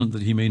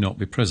that he may not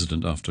be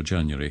president after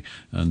January,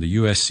 and the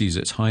US sees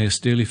its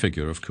highest daily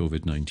figure of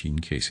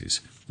COVID-19 cases.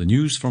 The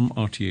news from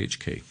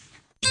RTHK.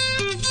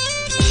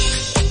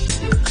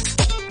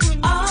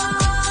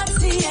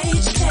 RTHK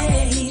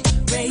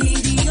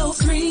Radio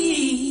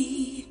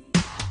 3.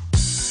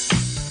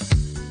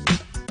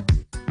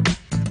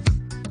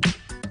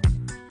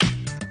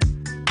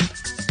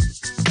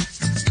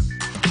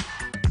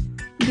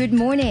 Good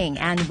morning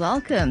and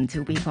welcome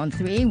to Week on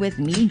 3 with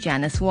me,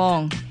 Janice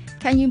Wong.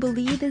 Can you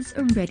believe it's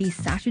already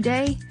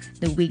Saturday?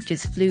 The week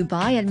just flew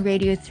by at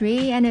Radio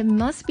 3 and it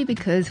must be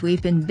because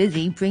we've been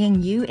busy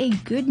bringing you a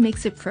good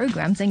mix of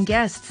programs and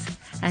guests.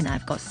 And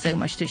I've got so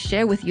much to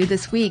share with you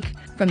this week,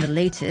 from the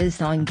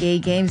latest on Gay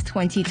Games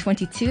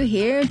 2022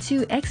 here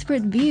to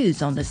expert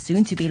views on the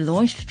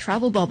soon-to-be-launched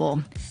travel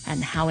bubble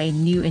and how a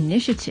new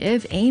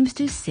initiative aims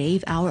to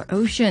save our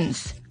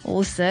oceans.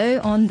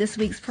 Also, on this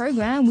week's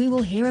program, we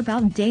will hear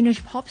about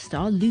Danish pop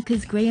star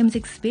Lucas Graham's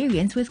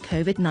experience with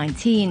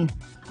COVID-19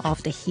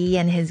 after he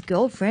and his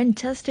girlfriend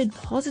tested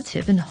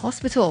positive in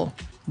hospital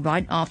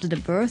right after the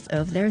birth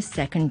of their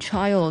second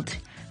child.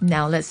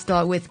 Now let's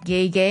start with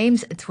Gay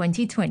Games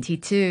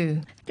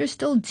 2022. There's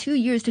still 2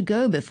 years to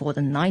go before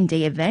the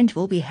 9-day event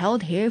will be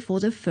held here for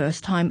the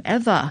first time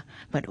ever,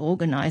 but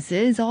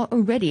organizers are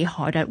already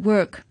hard at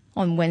work.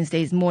 On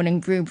Wednesday's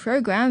Morning Brew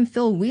program,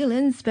 Phil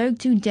Whelan spoke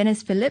to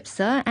Dennis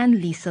Philipsa and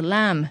Lisa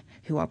Lam,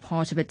 who are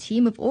part of a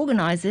team of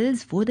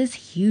organizers for this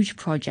huge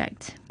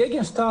project. Gay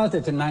Games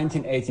started in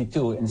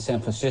 1982 in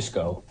San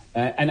Francisco,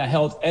 and I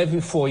held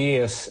every 4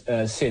 years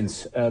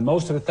since.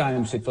 Most of the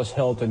times it was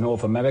held in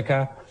North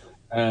America,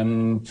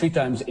 3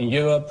 times in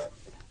Europe,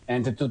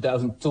 and in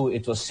 2002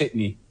 it was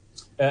Sydney.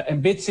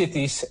 And bid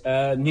cities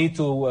need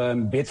to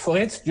bid for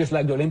it, just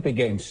like the Olympic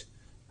Games.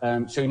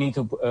 So you need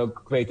to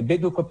create a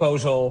bid book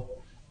proposal,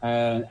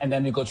 and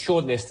then we got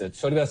shortlisted.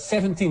 So there were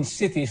 17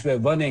 cities were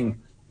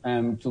running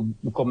to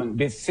become a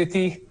bid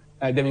city.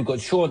 Then we got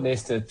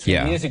shortlisted 3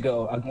 years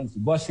ago against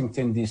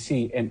Washington,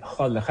 D.C. and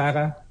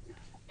Guadalajara.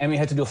 And we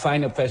had to do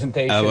final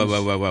presentations.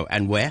 Whoa.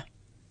 And where?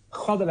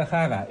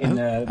 Guadalajara in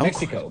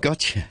Mexico.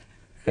 Gotcha.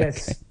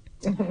 Yes.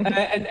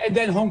 and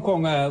then Hong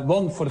Kong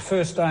won for the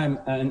first time,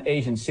 an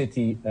Asian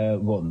city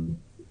won.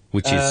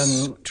 Which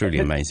is truly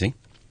amazing.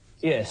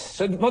 Yes.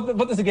 So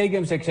what is the Gay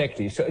Games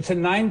exactly? So it's a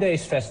 9-day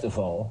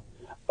festival,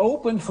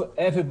 open for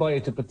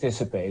everybody to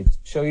participate.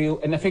 So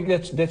and I think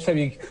that's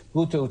very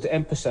good to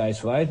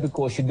emphasize, right?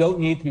 Because you don't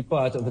need to be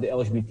part of the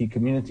LGBT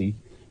community.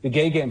 The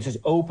Gay Games is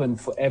open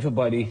for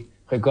everybody,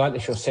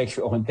 regardless of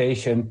sexual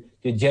orientation,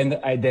 your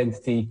gender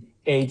identity,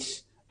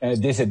 age,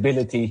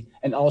 disability,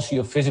 and also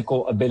your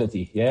physical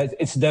ability. Yeah,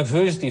 it's a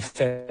diversity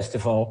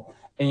festival,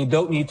 and you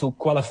don't need to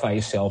qualify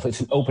yourself. It's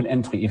an open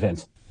entry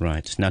event.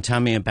 Right. Now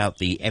tell me about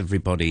the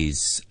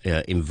everybody's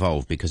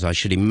involved, because I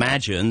should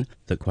imagine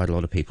that quite a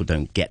lot of people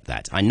don't get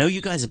that. I know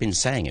you guys have been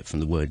saying it from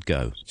the word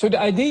go. So the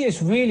idea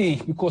is really,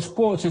 because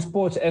sports,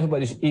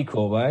 everybody's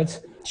equal, right?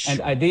 Sure. And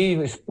the idea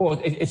with sport,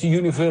 it's a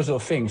universal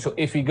thing. So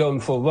if we're going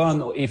for run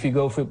or if we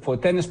go for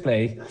tennis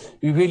play,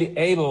 we're really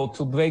able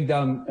to break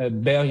down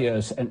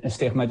barriers and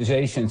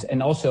stigmatizations,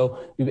 and also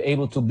we're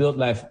able to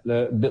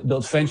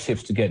build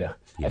friendships together.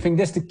 Yeah. I think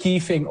that's the key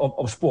thing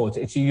of sport.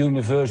 It's a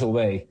universal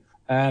way.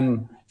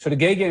 So the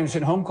Gay Games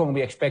in Hong Kong,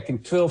 we're expecting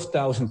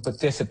 12,000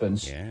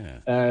 participants,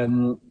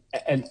 and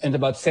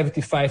about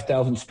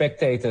 75,000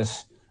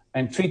 spectators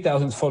and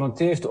 3,000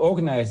 volunteers to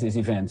organize this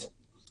event.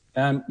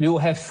 We will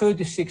have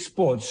 36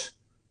 sports,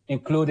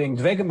 including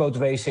dragon boat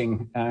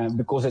racing,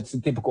 because it's a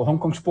typical Hong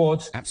Kong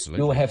sport.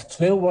 Absolutely. We will have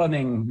trail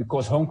running,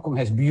 because Hong Kong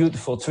has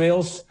beautiful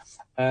trails,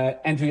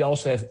 and we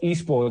also have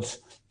esports,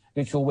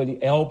 which will really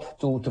help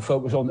to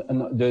focus on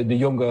the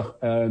younger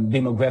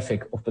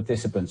demographic of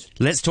participants.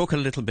 Let's talk a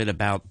little bit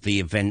about the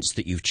events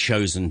that you've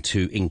chosen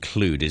to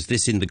include. Is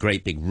this in the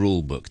great big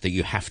rule book that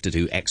you have to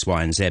do X,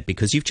 Y, and Z?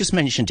 Because you've just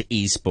mentioned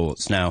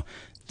esports. Now,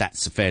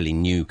 that's a fairly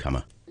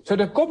newcomer. So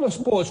there are a couple of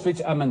sports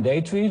which are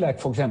mandatory, like,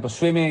 for example,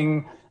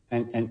 swimming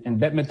and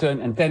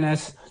badminton and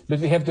tennis. But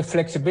we have the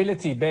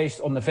flexibility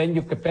based on the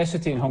venue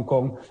capacity in Hong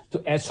Kong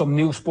to add some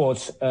new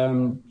sports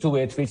to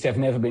it, which have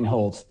never been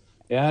held.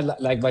 Yeah,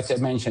 like what I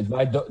mentioned,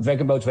 right?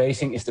 Dragon boat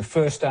racing is the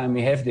first time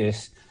we have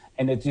this,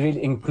 and it's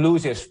really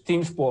inclusive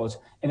team sport,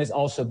 and it's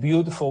also a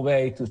beautiful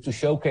way to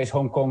showcase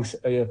Hong Kong's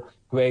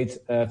great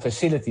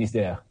facilities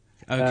there.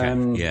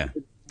 Okay,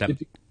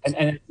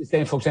 And the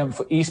same, for example,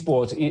 for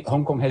esports.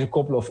 Hong Kong has a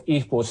couple of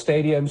esports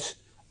stadiums,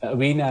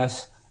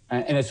 arenas,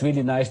 and it's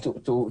really nice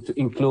to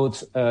include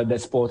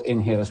that sport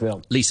in here as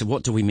well. Lisa,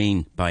 what do we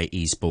mean by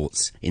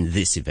esports in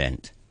this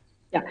event?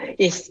 Yeah,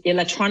 it's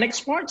electronic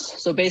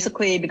sports. So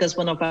basically, because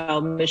one of our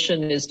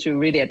mission is to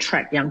really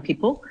attract young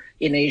people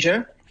in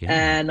Asia. Yeah.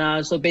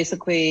 And so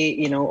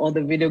basically, all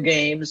the video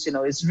games,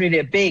 it's really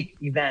a big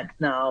event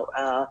now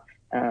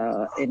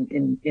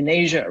in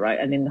Asia, right?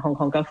 And in the Hong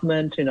Kong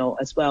government,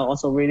 as well,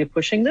 also really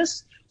pushing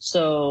this.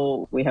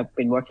 So we have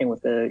been working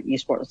with the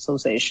Esports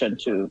Association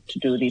to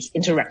do these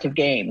interactive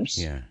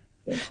games. Yeah.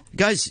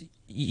 Guys,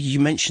 you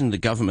mentioned the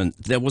government.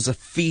 There was a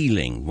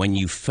feeling when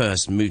you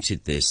first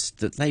mooted this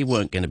that they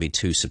weren't going to be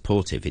too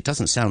supportive. It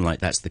doesn't sound like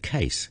that's the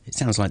case. It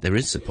sounds like there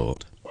is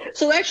support.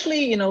 So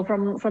actually,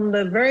 from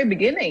the very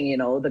beginning,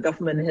 the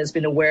government has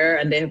been aware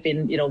and they have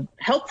been,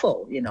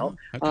 helpful, Okay,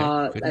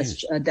 good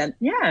news.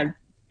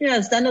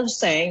 As Daniel was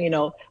saying,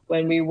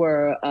 when we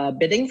were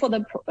bidding for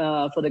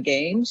the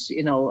games,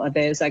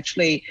 there's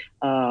actually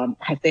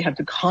they have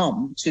to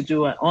come to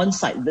do an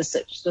on-site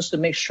visit just to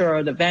make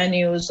sure the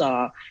venues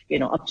are,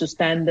 up to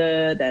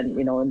standard and,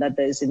 and that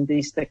there's in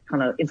these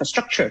kind of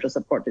infrastructure to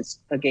support this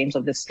games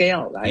of this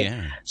scale, right?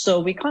 Yeah.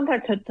 So we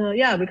contacted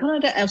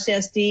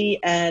LCSD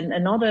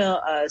and other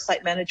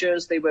site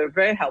managers. They were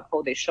very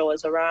helpful. They show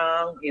us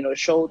around,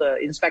 show the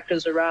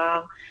inspectors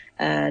around,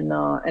 and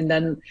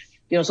then.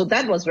 So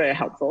that was very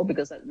helpful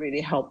because that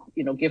really helped,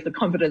 give the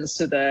confidence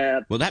to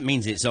the... Well, that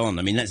means it's on.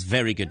 I mean, that's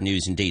very good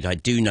news indeed. I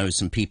do know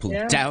some people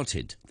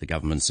doubted the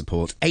government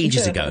support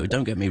ages ago.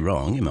 Don't get me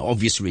wrong.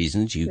 Obvious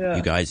reasons you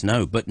guys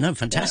know. But no,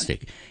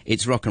 fantastic. Yeah.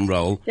 It's rock and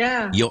roll.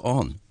 Yeah. You're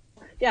on.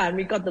 Yeah, and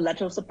we got the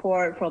letter of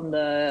support from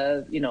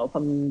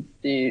some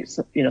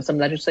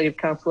legislative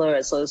councillor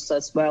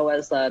as well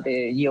as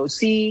the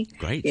EOC.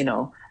 Great.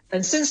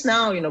 And since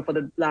now, for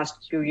the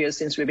last few years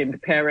since we've been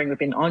preparing, we've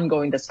been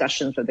ongoing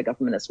discussions with the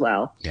government as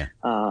well. Yeah.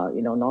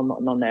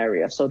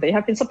 Non-area. So they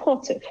have been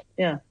supportive.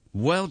 Yeah.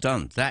 Well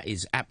done.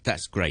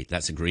 That's great.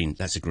 That's a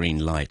green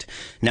light.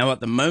 Now,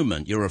 at the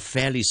moment, you're a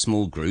fairly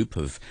small group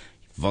of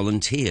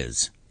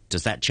volunteers.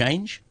 Does that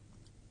change?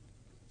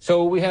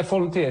 So we have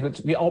volunteers,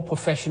 but we are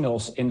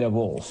professionals in their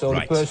role. So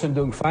right. The person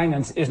doing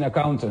finance is an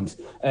accountant.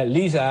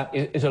 Lisa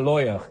is a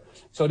lawyer.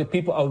 So the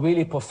people are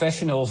really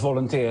professionals,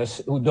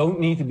 volunteers, who don't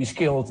need to be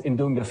skilled in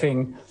doing the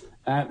thing.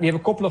 We have a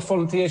couple of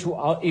volunteers who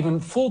are even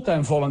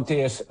full-time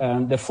volunteers,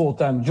 their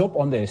full-time job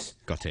on this.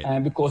 Got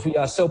it. Because we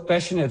are so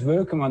passionate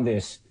working on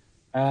this.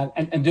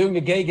 And during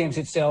the Gay Games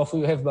itself,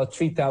 we have about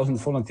 3,000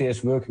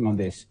 volunteers working on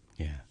this.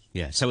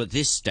 Yeah. So at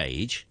this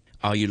stage,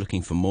 are you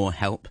looking for more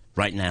help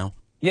right now?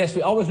 Yes,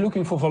 we're always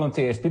looking for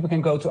volunteers. People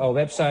can go to our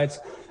website.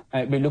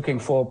 We're looking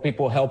for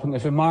people helping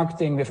us with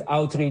marketing, with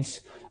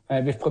outreach,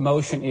 with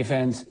promotion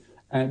events.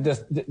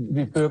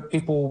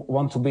 People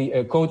want to be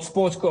a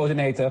sports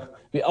coordinator.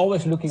 We're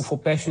always looking for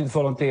passionate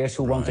volunteers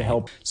who want to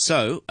help.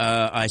 So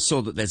I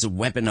saw that there's a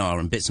webinar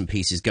and bits and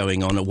pieces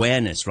going on.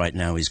 Awareness right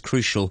now is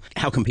crucial.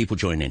 How can people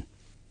join in?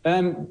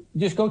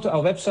 Just go to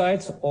our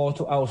website or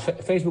to our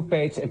Facebook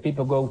page, and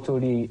people go to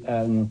the...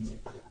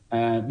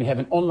 we have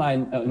an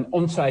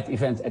on-site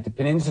event at the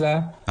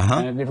Peninsula. We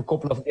have a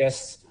couple of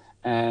guests.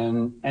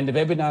 And the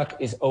webinar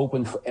is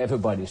open for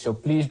everybody. So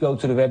please go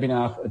to the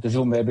webinar, the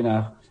Zoom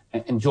webinar,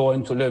 and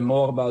join to learn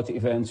more about the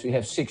events. We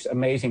have 6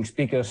 amazing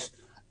speakers,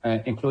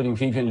 including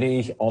Vivian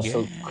Lee,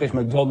 also Chris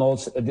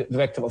McDonald, the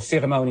Director of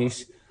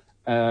Ceremonies,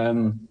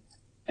 and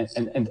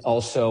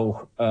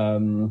also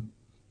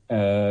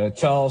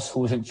Charles,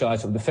 who is in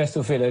charge of the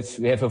Festival Village.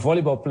 We have a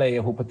volleyball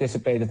player who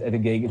participated at the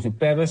Gay Games in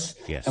Paris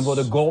and won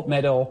a gold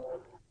medal.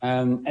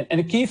 And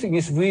the key thing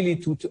is really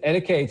to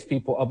educate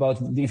people about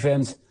the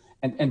event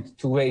and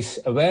to raise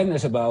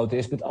awareness about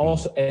this, but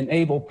also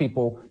enable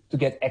people to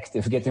get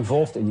active, get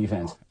involved in the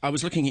event. I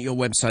was looking at your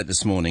website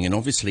this morning, and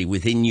obviously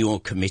within your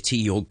committee,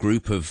 your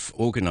group of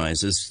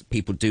organisers,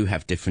 people do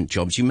have different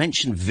jobs. You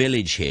mentioned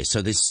village here,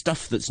 so there's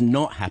stuff that's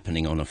not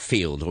happening on a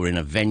field or in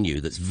a venue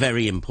that's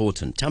very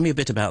important. Tell me a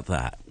bit about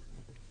that.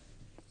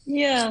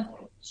 Yeah.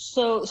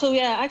 So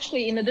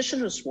actually, in addition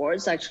to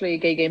sports, actually,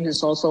 Gay Games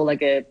is also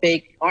like a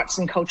big arts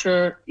and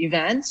culture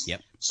event.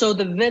 Yep. So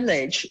the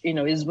village,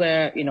 is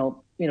where,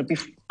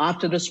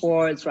 after the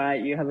sports,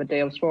 right, you have a day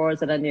of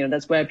sports, and then,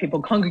 that's where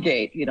people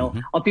congregate,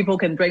 or people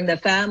can bring their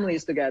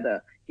families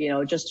together,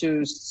 just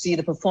to see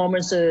the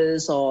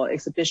performances or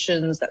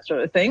exhibitions, that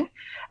sort of thing.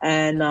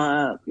 And,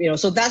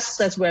 so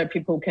that's where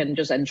people can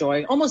just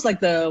enjoy, almost like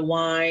the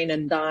wine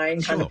and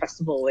dine kind of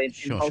festival in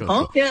Hong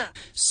Kong. Sure. Yeah.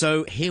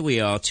 So here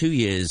we are 2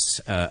 years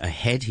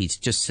ahead. He's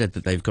just said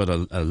that they've got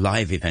a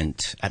live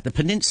event at the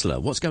Peninsula.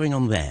 What's going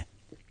on there?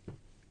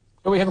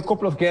 So we have a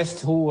couple of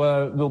guests who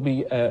will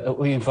be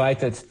we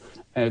invited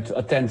to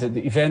attend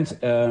the event,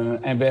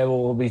 and where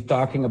we'll be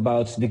talking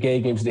about the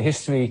Gay Games, the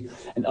history,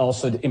 and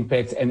also the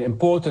impact and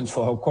importance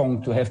for Hong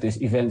Kong to have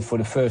this event for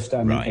the first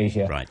time in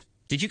Asia. Right.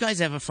 Did you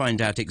guys ever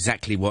find out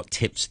exactly what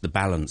tipped the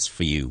balance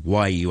for you,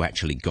 why you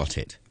actually got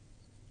it?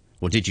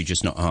 Or did you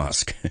just not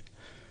ask?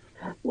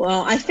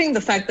 Well, I think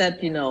the fact that,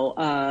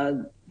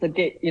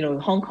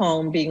 Hong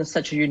Kong being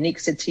such a unique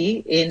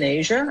city in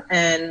Asia,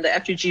 and the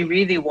FGG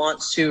really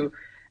wants to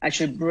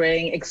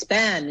actually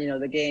expand,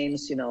 the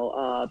games,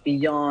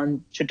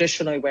 beyond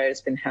traditionally where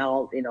it's been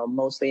held,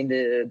 mostly in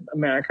the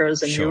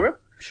Americas and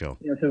Europe. Sure.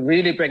 To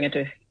really bring it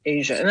to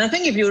Asia. And I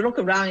think if you look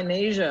around in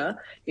Asia,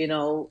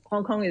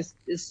 Hong Kong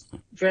is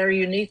very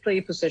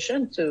uniquely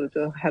positioned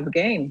to have a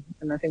game.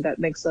 And I think that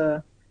makes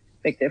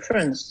big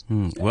difference.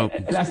 Well,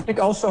 And I think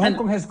also Hong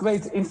Kong has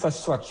great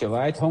infrastructure,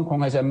 right? Hong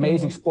Kong has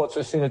amazing sports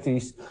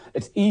facilities.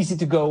 It's easy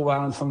to go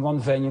around from one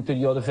venue to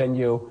the other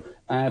venue,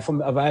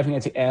 from arriving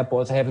at the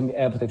airport, having the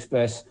Airport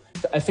Express.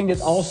 So I think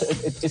that also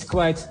it's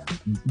quite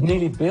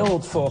nearly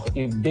built for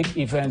big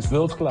events,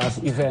 world-class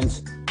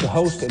events to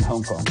host in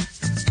Hong Kong.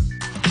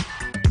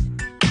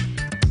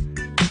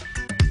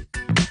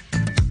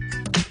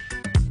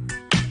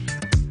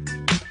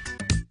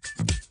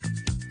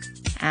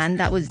 And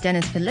that was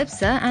Dennis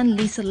Philipsa and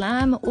Lisa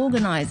Lam,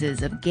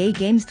 organisers of Gay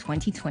Games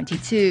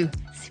 2022,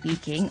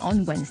 speaking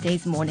on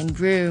Wednesday's Morning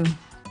Brew.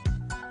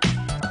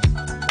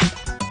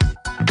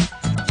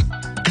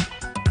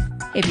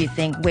 If you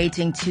think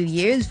waiting 2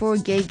 years for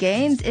Gay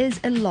Games is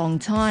a long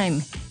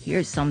time,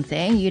 here's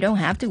something you don't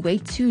have to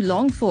wait too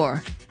long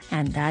for.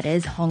 And that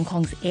is Hong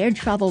Kong's air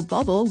travel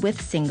bubble with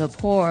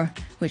Singapore,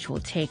 which will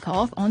take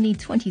off on the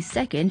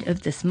 22nd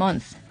of this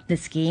month. The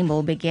scheme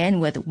will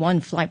begin with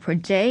 1 flight per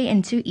day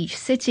into each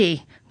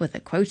city, with a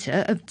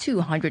quota of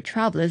 200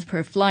 travellers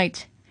per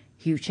flight.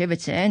 Hugh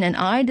Chiverton and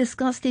I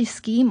discussed this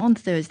scheme on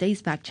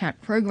Thursday's Backchat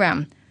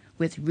programme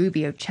with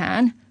Rubio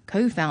Chan,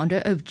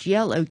 co-founder of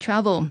GLO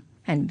Travel,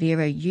 and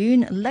Vera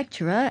Yoon,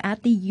 lecturer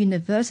at the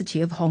University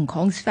of Hong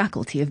Kong's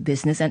Faculty of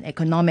Business and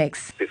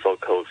Economics. Before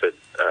COVID,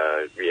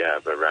 we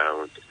have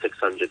around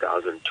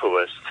 600,000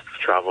 tourists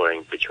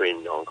traveling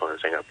between Hong Kong and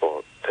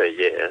Singapore per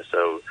year.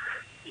 So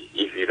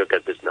if you look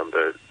at this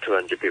number,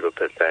 200 people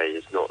per day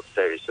is not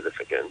very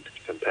significant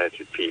compared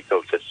to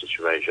pre-COVID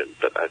situation.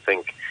 But I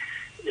think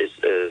it's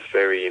a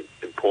very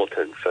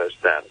important first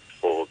step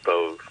for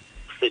both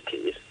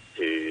cities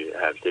to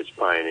have this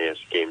pioneer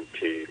scheme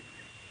to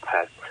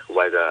test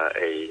whether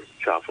a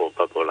travel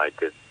bubble like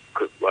this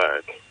could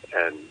work.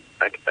 And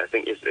I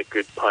think it's a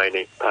good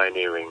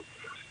pioneering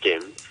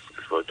scheme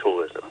for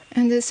tourism.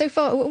 And so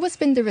far, what's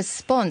been the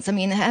response? I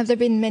mean, have there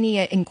been many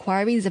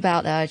inquiries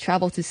about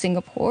travel to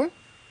Singapore?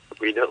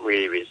 We don't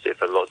really receive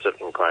a lot of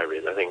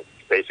inquiries. I think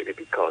basically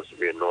because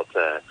we're not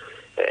an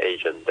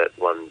agent that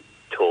run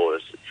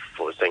tours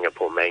for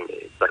Singapore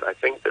mainly. But I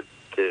think that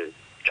the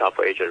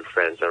travel agent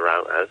friends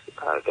around us,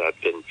 they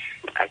have been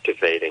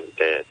activating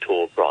their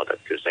tour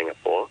product to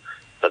Singapore.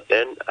 But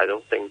then I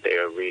don't think they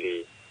are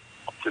really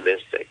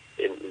optimistic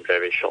in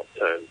very short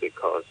term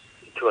because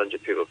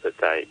 200 people per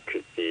day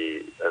could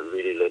be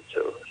really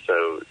little.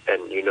 So,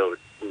 and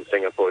in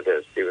Singapore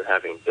they're still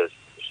having this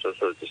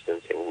social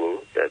distancing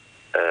rule that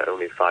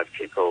only 5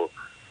 people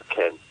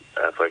can,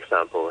 for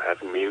example,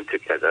 have a meal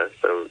together.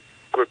 So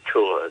group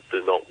tours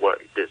do not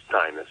work this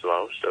time as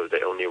well. So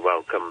they only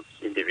welcome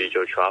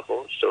individual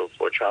travel. So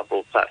for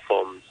travel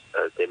platforms,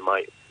 they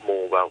might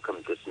more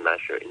welcome this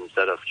measure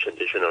instead of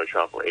traditional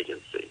travel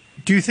agencies.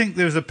 Do you think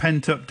there's a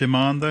pent-up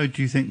demand, though?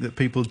 Do you think that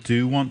people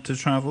do want to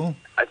travel?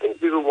 I think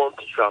people want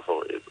to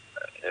travel.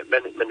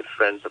 Many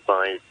friends of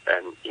mine,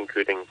 and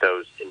including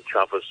those in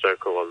travel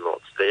circle or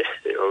not, they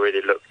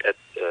already looked at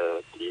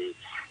the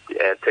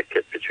air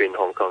ticket between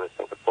Hong Kong and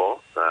Singapore.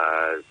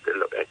 They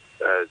look at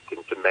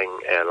the main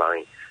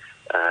airline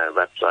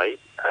website.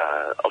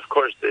 Of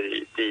course,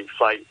 the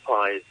flight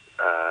price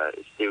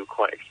is still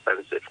quite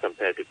expensive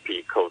compared to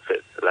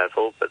pre-COVID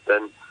level, but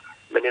then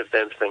many of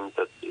them think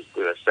that it's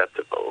still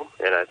acceptable,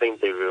 and I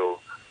think they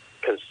will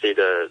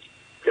consider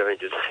going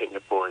to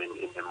Singapore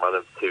in a month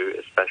or two,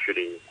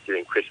 especially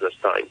during Christmas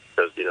time,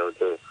 because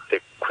they're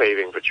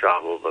craving for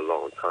travel for a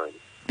long time.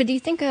 But do you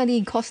think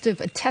the cost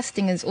of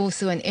testing is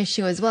also an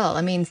issue as well?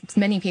 I mean,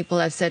 many people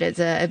have said it's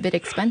a bit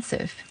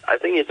expensive. I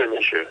think it's an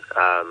issue.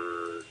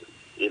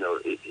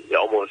 It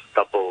almost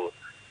double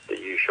the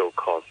usual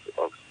cost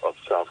of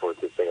travel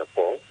to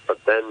Singapore. But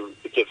then,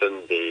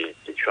 given the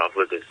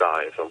travel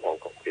desire from Hong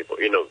Kong people,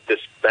 the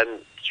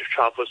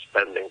travel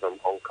spending from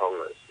Hong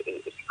Kongers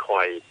is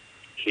quite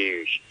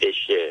huge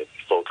each year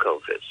before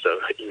COVID. So,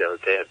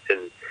 they have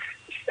been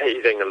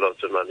saving a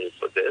lot of money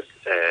for this.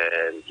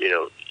 And,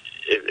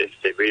 if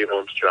they really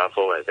want to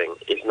travel, I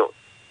think it's not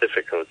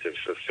difficult to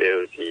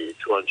fulfill the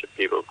 200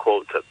 people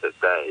quota per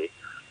day.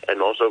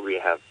 And also we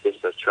have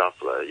business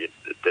traveler.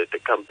 The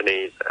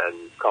companies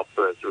and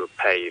corporates will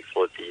pay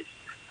for these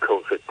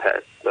COVID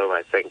tests. So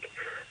I think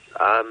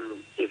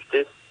if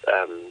this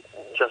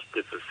just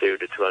to fulfill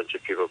the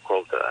 200 people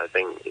quota, I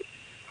think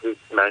these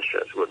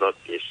measures would not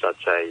be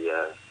such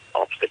a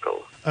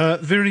obstacle.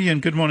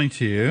 Virian, good morning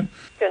to you.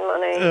 Good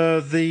morning.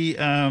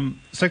 The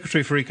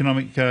Secretary for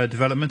Economic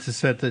Development has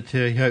said that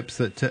he hopes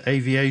that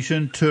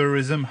aviation,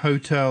 tourism,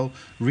 hotel,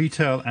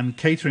 retail and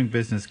catering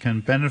business can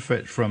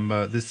benefit from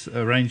this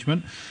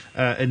arrangement,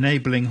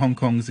 enabling Hong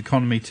Kong's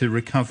economy to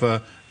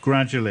recover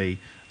gradually.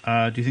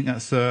 Do you think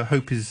that's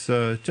hope is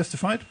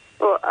justified?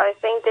 Well, I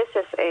think this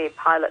is a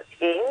pilot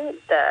scheme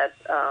that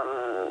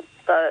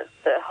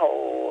the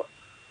whole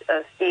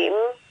scheme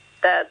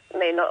that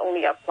may not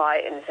only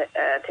apply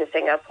to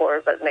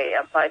Singapore, but may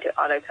apply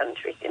to other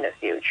countries in the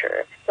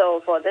future.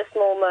 So for this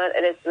moment,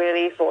 it is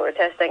really for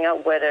testing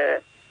out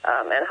whether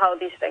and how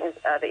these things,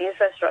 the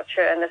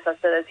infrastructure and the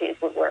facilities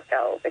would work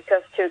out,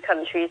 because 2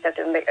 countries have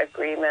to make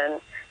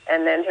agreement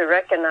and then to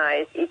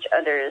recognize each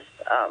other's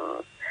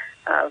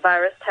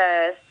virus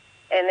test.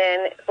 And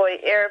then for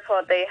the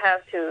airport, they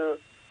have to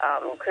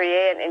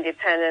create an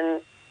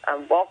independent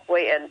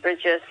walkway and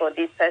bridges for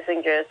these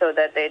passengers so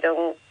that they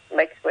don't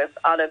mix with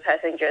other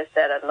passengers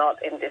that are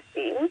not in this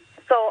scheme.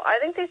 So I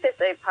think this is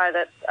a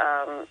pilot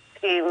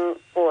scheme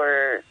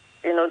for,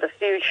 the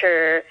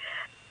future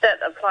that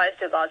applies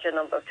to larger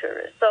number of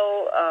tourists.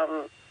 So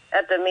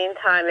at the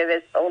meantime, if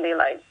it's only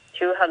like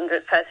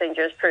 200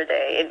 passengers per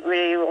day, it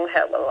really won't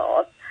help a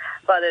lot.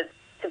 But it's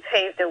to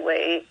pave the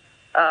way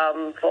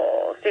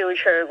for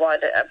future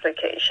wider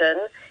application.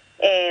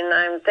 And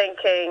I'm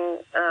thinking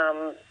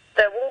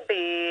there will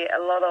be a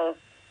lot of,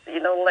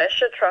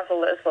 leisure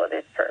travelers for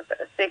this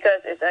purpose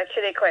because it's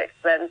actually quite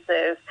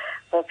expensive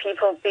for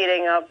people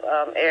beating up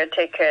air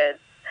tickets,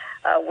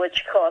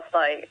 which cost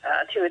like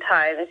 2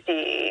 times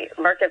the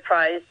market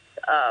price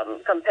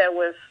compared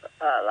with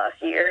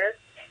last year.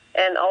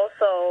 And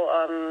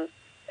also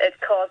it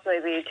costs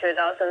maybe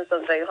 2,000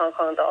 something Hong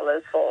Kong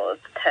dollars for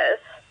the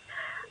test.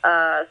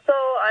 So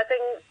I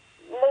think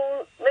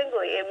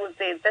mainly it would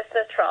be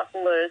business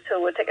travelers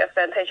who would take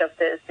advantage of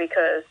this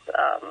because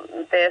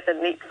there's a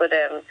need for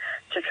them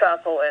to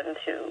travel and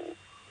to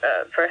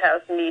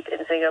perhaps meet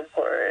in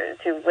Singapore,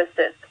 to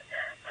visit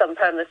some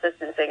premises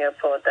in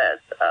Singapore that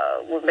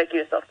would make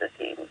use of the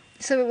scheme.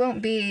 So it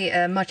won't be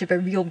much of a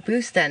real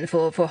boost then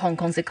for Hong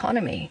Kong's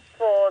economy?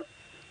 For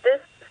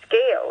this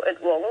scale,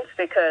 it won't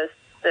because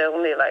there are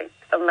only like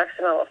a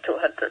maximum of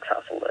 200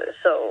 travelers.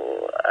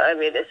 So,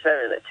 it's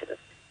very little.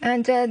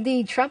 And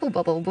the travel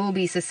bubble will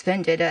be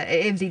suspended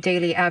if the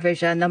daily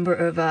average number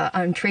of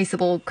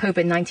untraceable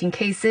COVID-19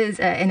 cases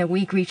in a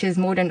week reaches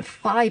more than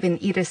 5 in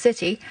either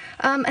city.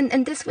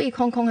 And this week,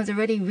 Hong Kong has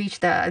already reached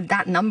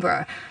that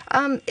number.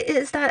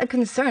 Is that a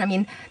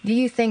concern? Do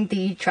you think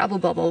the travel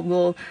bubble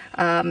will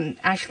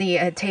actually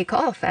take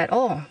off at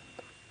all?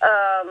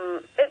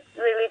 It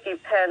really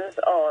depends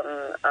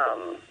on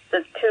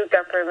the two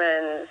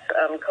governments'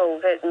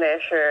 COVID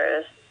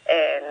measures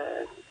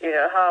and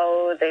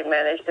how they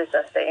manage to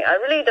sustain. I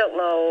really don't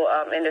know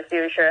in the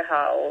future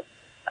how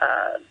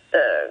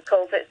the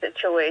COVID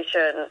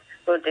situation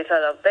will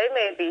develop. There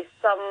may be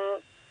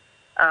some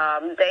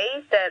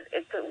days that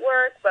it could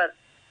work, but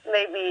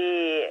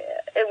maybe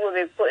it will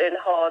be put in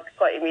halt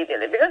quite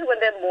immediately because when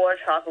there are more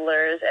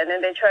travelers and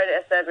then they try to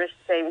establish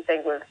the same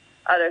thing with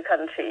other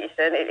countries,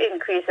 then it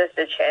increases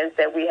the chance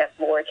that we have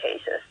more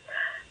cases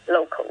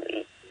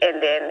locally.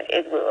 And then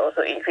it will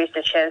also increase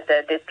the chance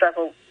that this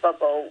travel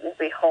bubble will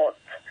be hot.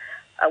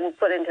 Will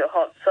put into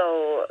hot,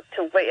 so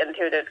to wait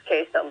until the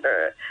case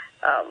number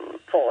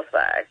falls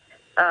back.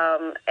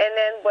 And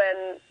then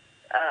when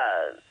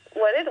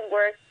it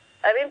works,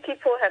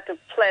 people have to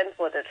plan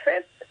for the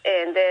trip.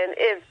 And then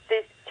if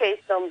this case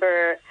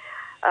number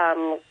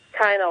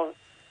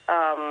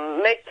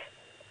make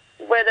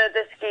whether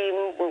the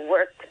scheme will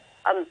work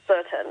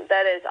uncertain.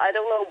 That is, I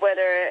don't know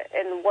whether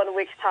in 1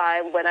 week's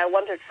time, when I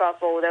want to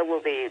travel, there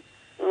will be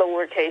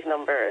lower case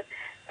number.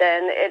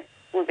 Then it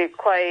will be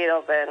quite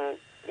of an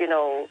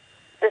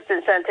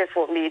disincentive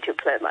for me to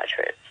plan my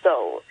trip.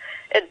 So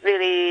it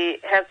really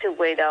have to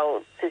wait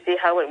out to see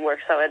how it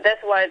works out. And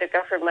that's why the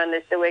government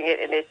is doing it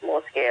in a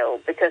small scale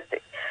because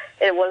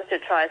it wants to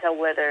try out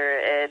whether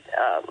it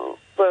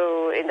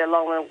will in the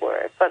long run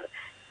work. But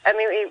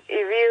if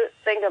you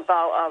think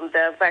about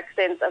the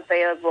vaccines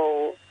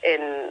available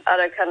in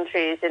other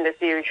countries in the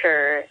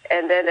future,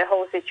 and then the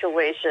whole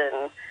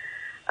situation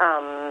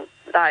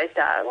dies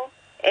down,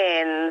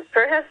 and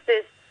perhaps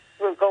this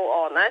will go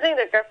on. I think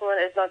the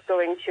government is not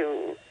going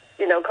to,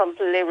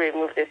 completely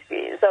remove this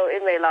scheme. So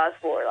it may last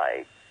for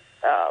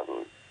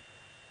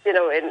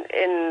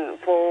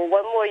for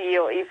 1 more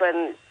year or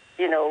even,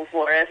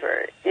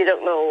 forever. You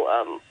don't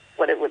know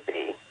what it would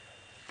be.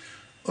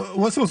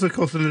 What's also, of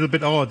course, a little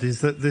bit odd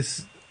is that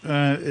this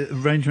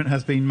arrangement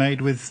has been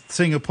made with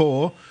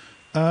Singapore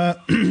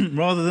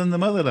rather than the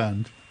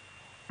motherland,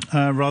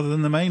 rather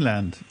than the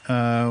mainland.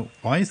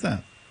 Why is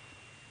that?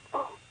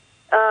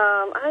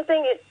 I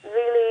think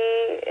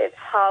it's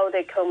how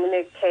they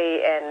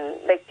communicate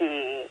and make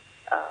the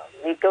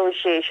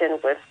negotiation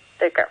with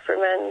the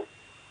government,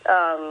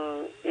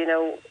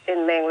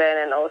 in mainland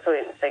and also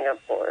in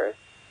Singapore.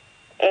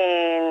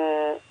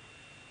 And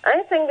I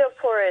think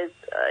Singapore is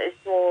a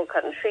small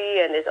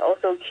country and is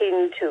also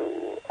keen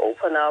to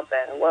open up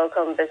and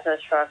welcome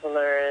business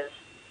travelers.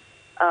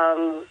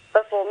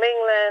 But for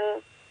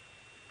mainland,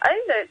 I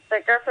think that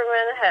the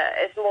government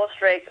is more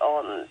strict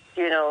on,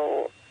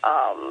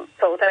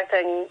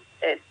 protecting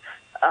its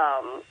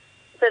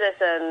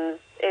citizens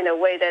in a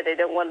way that they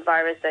don't want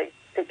virus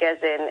to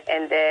get in,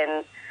 and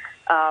then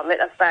it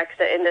affects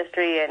the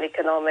industry and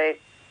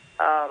economic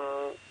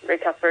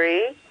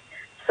recovery.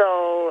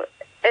 So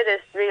it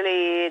is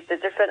really the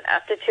different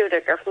attitude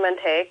the government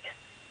takes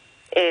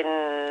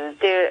in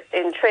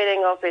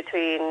trading off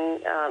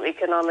between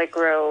economic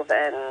growth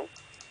and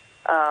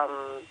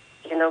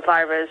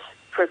virus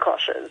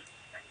precautions.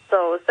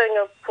 So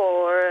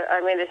Singapore,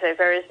 it's a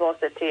very small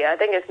city. I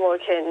think it's more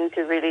keen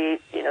to really,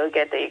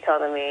 get the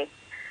economy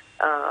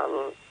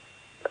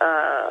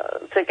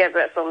to get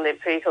back from the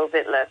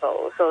pre-COVID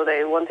level. So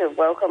they want to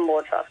welcome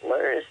more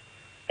travelers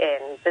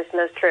and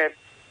business trips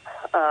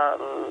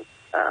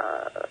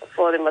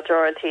for the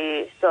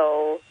majority.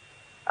 So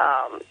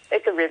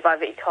it could revive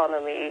the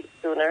economy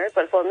sooner.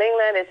 But for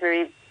mainland, it's a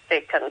very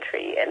big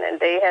country, and then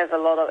they have a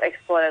lot of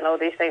export and all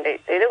these things.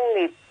 They don't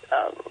need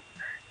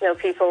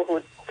people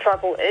who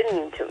travel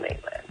into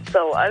mainland.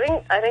 So I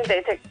think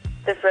they take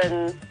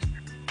different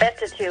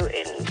attitude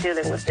in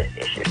dealing with this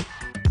issue.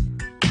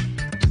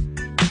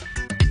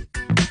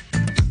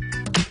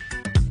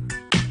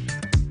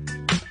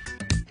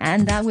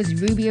 And that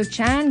was Rubio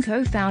Chan,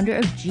 co-founder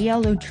of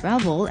GLO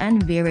Travel,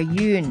 and Vera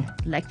Yoon,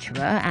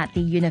 lecturer at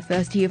the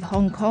University of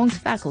Hong Kong's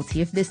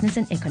Faculty of Business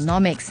and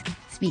Economics,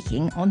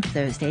 speaking on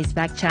Thursday's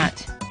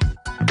Backchat.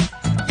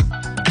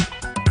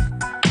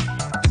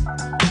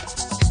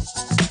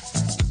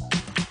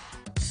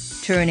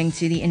 Turning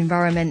to the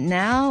environment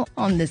now,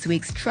 on this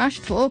week's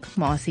Trash Talk,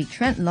 Marcy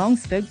Trent-Long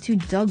spoke to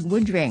Doug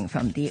Woodring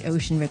from the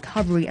Ocean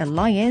Recovery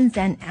Alliance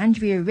and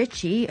Andrea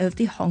Ritchie of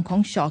the Hong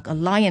Kong Shark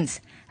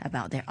Alliance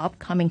about their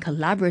upcoming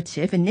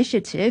collaborative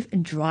initiative,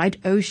 Dried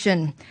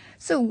Ocean.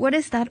 So what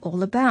is that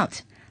all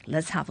about?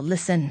 Let's have a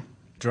listen.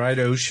 Dried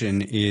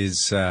ocean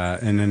is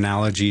an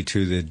analogy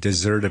to the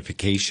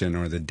desertification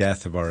or the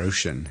death of our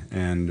ocean.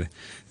 And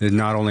it's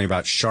not only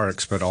about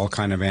sharks, but all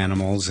kind of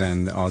animals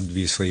and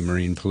obviously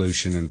marine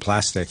pollution and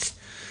plastic.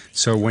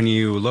 So when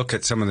you look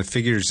at some of the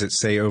figures that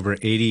say over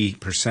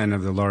 80%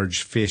 of the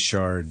large fish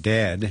are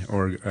dead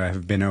or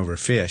have been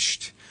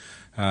overfished,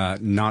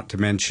 not to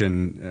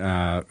mention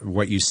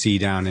what you see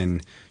down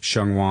in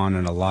Sheung-Wan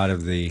and a lot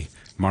of the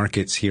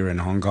markets here in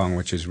Hong Kong,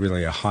 which is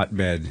really a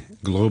hotbed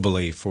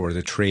globally for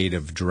the trade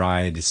of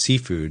dried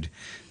seafood.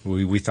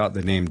 We thought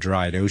the name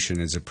Dried Ocean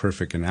is a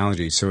perfect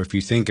analogy. So if you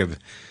think of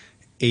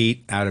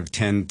 8 out of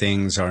 10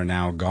 things are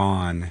now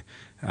gone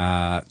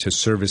to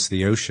service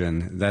the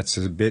ocean, that's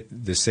a bit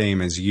the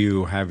same as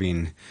you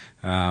having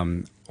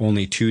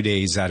only 2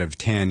 days out of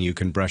 10 you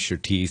can brush your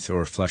teeth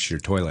or flush your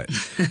toilet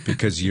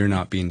because you're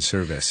not being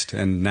serviced.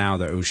 And now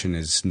the ocean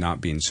is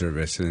not being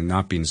serviced and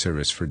not being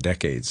serviced for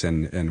decades,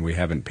 and we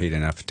haven't paid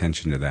enough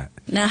attention to that.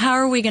 Now, how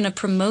are we going to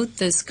promote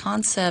this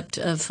concept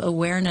of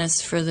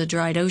awareness for the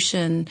dried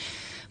ocean,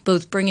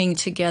 both bringing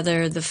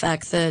together the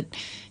fact that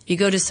you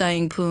go to Sai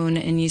Ying Pun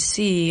and you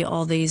see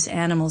all these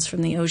animals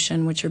from the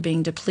ocean which are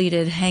being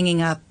depleted,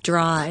 hanging up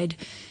dried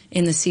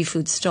in the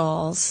seafood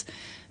stalls,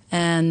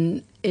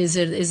 and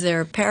is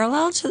there a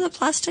parallel to the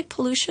plastic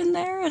pollution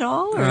there at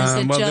all, or is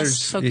it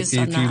just focused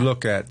on that? If you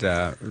look at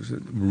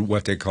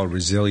what they call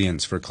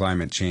resilience for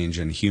climate change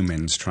and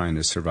humans trying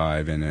to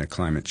survive in a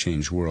climate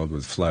change world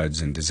with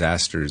floods and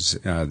disasters,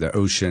 the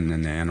ocean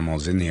and the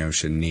animals in the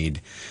ocean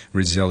need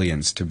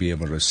resilience to be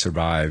able to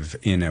survive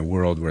in a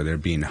world where they're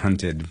being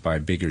hunted by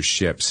bigger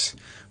ships,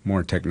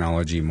 more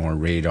technology, more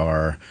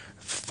radar,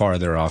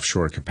 farther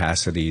offshore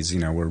capacities.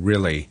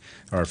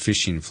 Our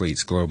fishing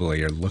fleets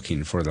globally are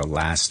looking for the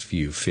last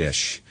few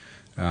fish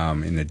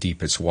in the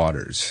deepest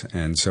waters.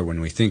 And so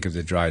when we think of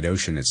the dried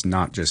ocean, it's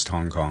not just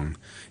Hong Kong,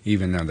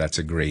 even though that's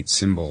a great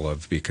symbol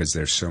of because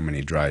there's so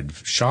many dried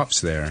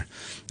shops there.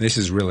 This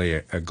is really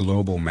a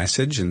global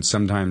message, and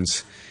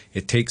sometimes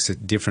it takes a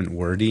different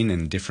wording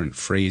and different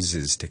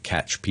phrases to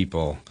catch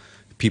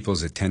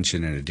people's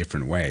attention in a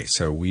different way.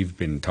 So we've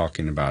been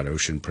talking about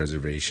ocean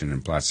preservation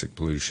and plastic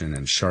pollution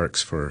and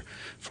sharks for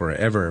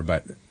forever,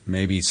 but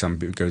maybe some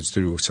goes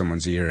through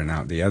someone's ear and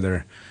out the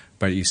other.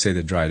 But you say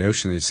the dried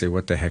ocean, they say,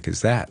 what the heck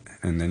is that?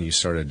 And then you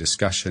start a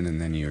discussion,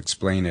 and then you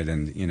explain it,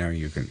 and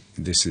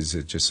this is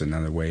just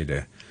another way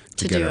to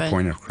get our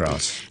point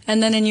across.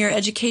 And then in your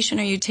education,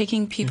 are you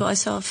taking people, I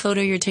saw a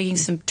photo, you're taking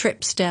some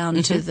trips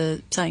down to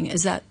the Sai Ying.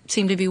 Does that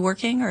seem to be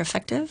working or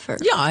effective? Or?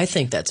 Yeah, I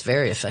think that's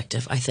very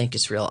effective. I think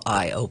it's real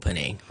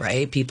eye-opening,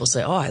 right? People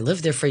say, I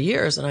lived there for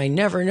years and I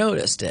never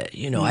noticed it.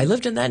 I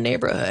lived in that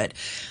neighborhood.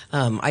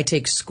 I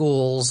take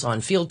schools on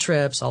field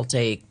trips. I'll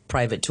take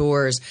private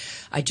tours.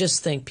 I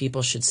just think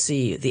people should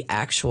see the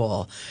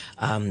actual,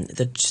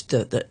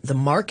 the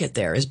market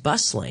there is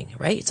bustling,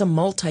 right? It's a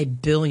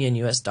multi-billion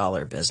US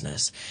dollar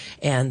business,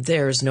 and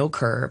there's no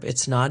curb.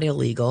 It's not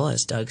illegal,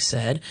 as Doug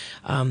said,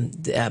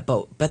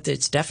 but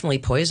it's definitely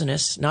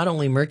poisonous, not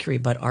only mercury,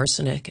 but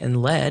arsenic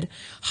and lead,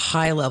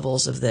 high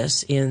levels of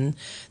this in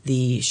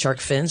the shark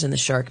fins and the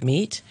shark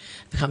meat.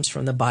 It comes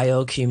from the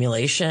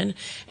bioaccumulation.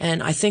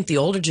 And I think the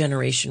older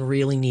generation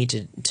really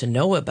need to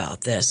know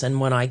about this.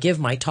 And when I give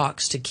my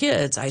talks to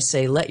kids, I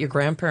say, let your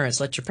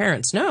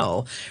parents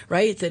know,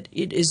 right, that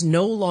it is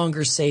no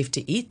longer safe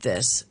to eat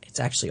this. It's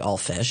actually all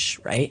fish,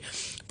 right?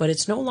 But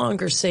it's no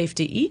longer safe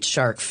to eat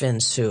shark fin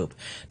soup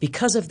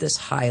because of this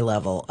high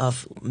level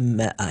of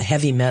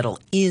heavy metal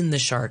in the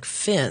shark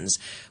fins,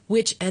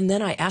 and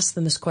then I ask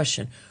them this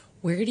question,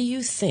 where do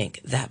you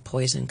think that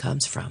poison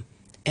comes from?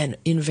 And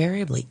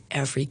invariably,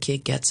 every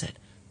kid gets it.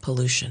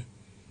 Pollution.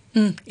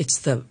 It's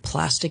the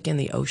plastic in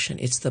the ocean.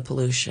 It's the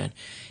pollution.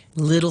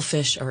 little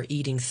fish are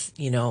eating,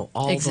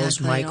 all Exactly, those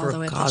all the way up the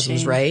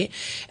microcosms, chain. right?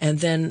 And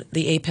then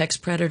the apex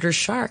predator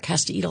shark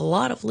has to eat a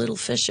lot of little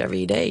fish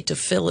every day to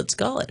fill its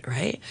gullet,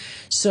 right?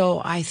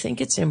 So I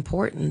think it's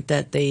important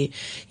that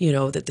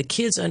that the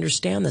kids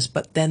understand this,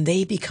 but then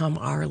they become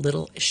our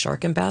little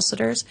shark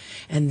ambassadors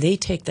and they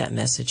take that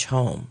message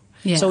home.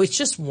 Yeah. So it's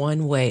just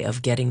one way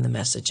of getting the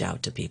message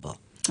out to people.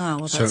 Oh,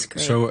 well, that's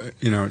great. So,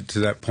 to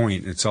that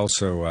point, it's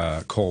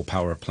also coal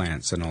power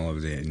plants and all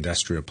of the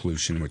industrial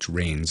pollution which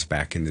rains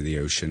back into the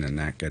ocean, and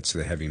that gets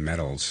the heavy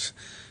metals,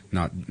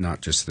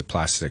 not just the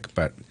plastic.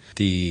 But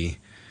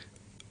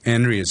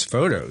Andrea's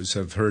photos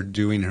of her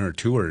doing her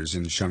tours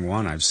in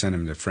Shangwan, I've sent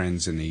them to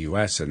friends in the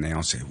U.S., and they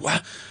all say,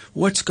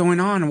 what's going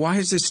on? Why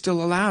is this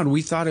still allowed?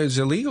 We thought it was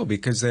illegal,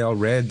 because they all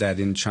read that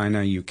in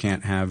China you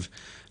can't have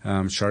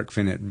shark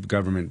fin at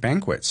government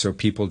banquets. So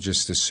people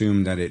just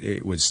assumed that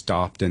it was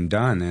stopped and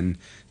done, and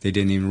they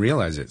didn't even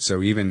realize it.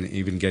 So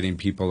even getting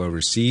people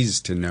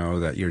overseas to know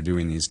that you're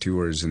doing these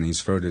tours and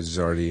these photos is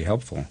already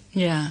helpful.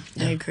 Yeah,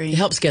 I agree. It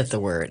helps get the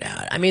word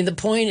out. I mean, the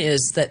point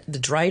is that the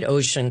dried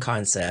ocean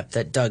concept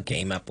that Doug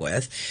came up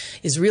with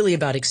is really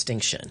about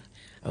extinction,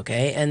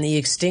 okay? And the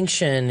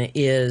extinction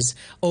is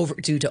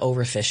due to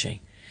overfishing.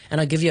 And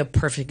I'll give you a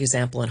perfect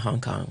example in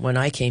Hong Kong. When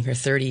I came here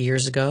 30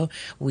 years ago,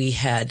 we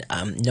had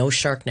no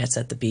shark nets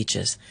at the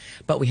beaches,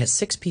 but we had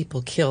 6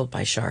 people killed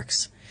by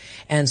sharks.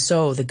 And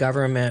so the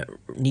government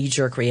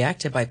knee-jerk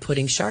reacted by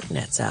putting shark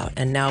nets out.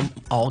 And now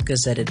all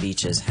gazetted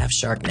beaches have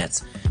shark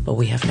nets, but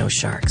we have no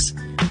sharks.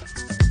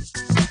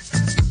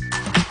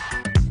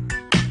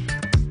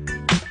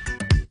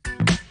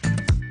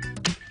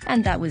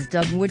 And that was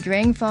Doug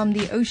Woodring from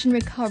the Ocean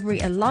Recovery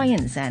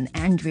Alliance and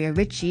Andrea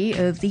Ritchie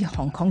of the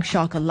Hong Kong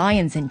Shark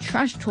Alliance in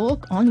Trash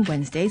Talk on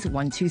Wednesday's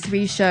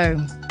 123 show.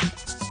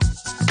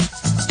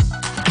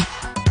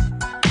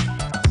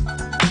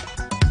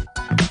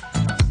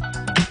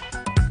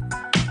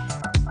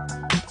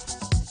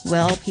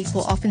 Well,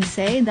 people often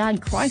say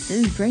that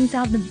crisis brings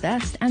out the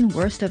best and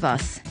worst of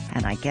us.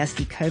 And I guess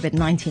the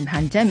COVID-19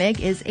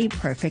 pandemic is a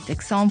perfect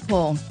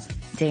example.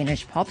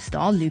 Danish pop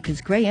star Lucas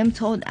Graham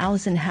told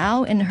Alison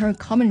Howe in her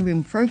Common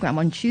Room program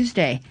on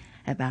Tuesday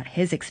about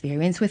his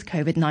experience with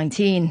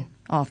COVID-19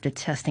 after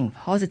testing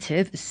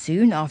positive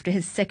soon after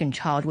his second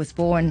child was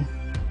born.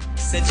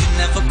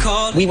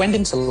 We went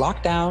into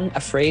lockdown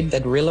afraid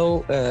that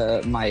Rillo,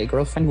 my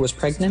girlfriend who was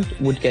pregnant,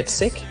 would get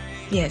sick.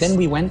 Yes. Then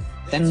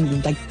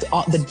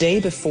the day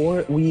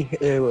before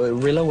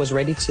Rillo was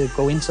ready to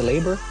go into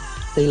labor,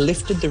 they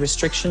lifted the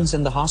restrictions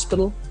in the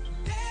hospital.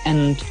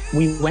 And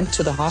we went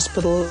to the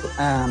hospital.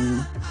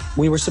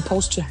 We were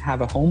supposed to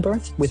have a home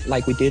birth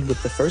like we did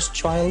with the first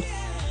child,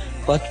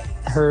 but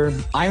her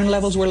iron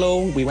levels were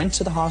low. We went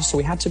to the hospital.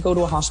 We had to go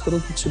to a hospital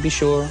to be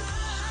sure.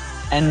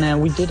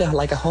 And we did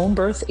a home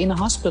birth in a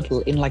hospital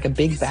in like a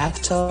big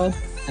bathtub.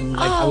 And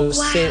I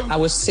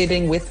was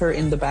sitting with her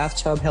in the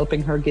bathtub,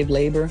 helping her give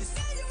labor.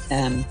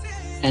 And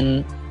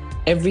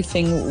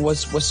everything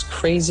was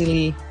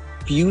crazily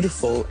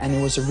beautiful. And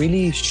it was a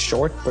really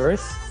short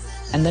birth.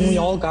 And then we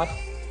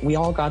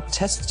all got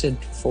tested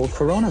for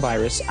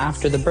coronavirus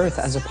after the birth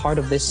as a part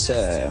of this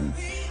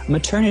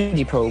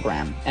maternity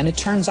program. And it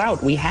turns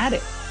out we had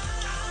it.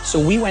 So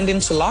we went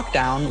into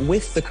lockdown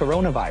with the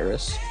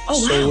coronavirus.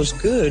 So it was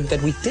good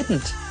that we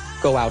didn't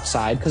go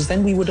outside, because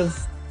then we would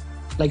have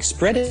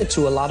spread it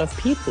to a lot of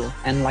people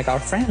and our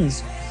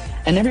friends.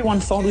 And everyone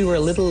thought we were a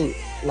little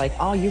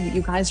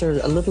you guys are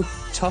a little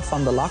tough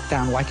on the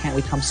lockdown. Why can't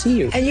we come see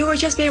you? And you were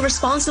just being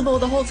responsible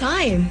the whole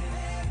time.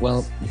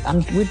 Well,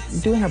 we're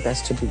doing our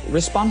best to be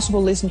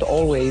responsible. Isn't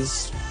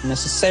always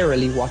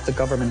necessarily what the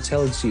government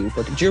tells you,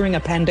 but during a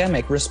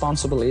pandemic,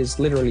 responsible is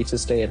literally to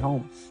stay at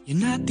home. You're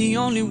not the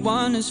only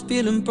one who's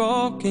feeling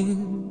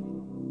broken.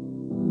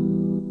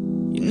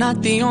 You're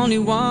not the only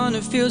one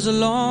who feels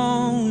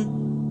alone.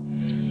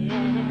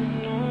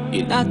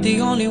 You're not the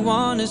only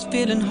one who's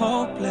feeling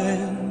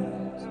hopeless.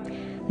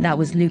 That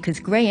was Lucas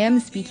Graham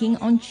speaking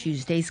on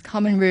Tuesday's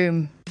Common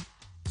Room.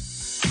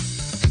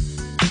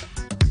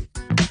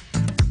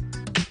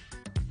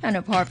 And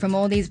apart from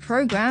all these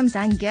programs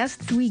and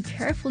guests we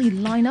carefully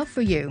line up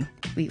for you,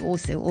 we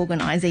also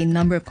organize a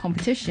number of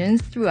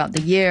competitions throughout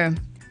the year.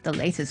 The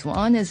latest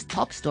one is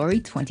Top Story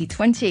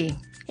 2020,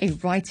 a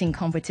writing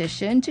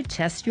competition to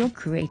test your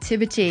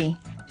creativity.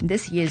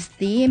 This year's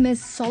theme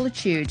is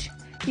solitude.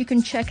 You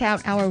can check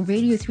out our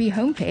Radio 3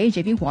 homepage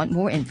if you want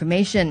more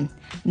information.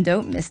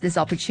 Don't miss this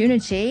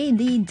opportunity.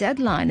 The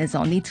deadline is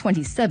on the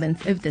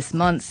 27th of this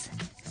month.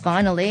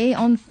 Finally,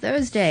 on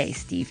Thursday,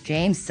 Steve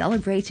James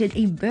celebrated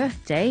a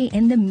birthday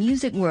in the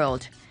music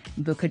world.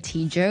 Booker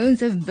T.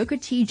 Jones of Booker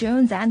T.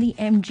 Jones and the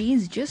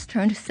MGs just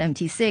turned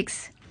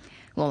 76.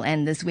 We'll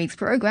end this week's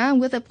program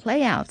with a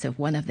play-out of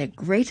one of their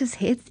greatest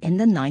hits in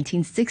the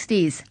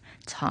 1960s,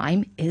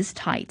 Time is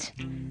Tight.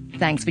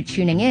 Thanks for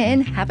tuning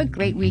in. Have a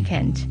great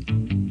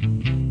weekend.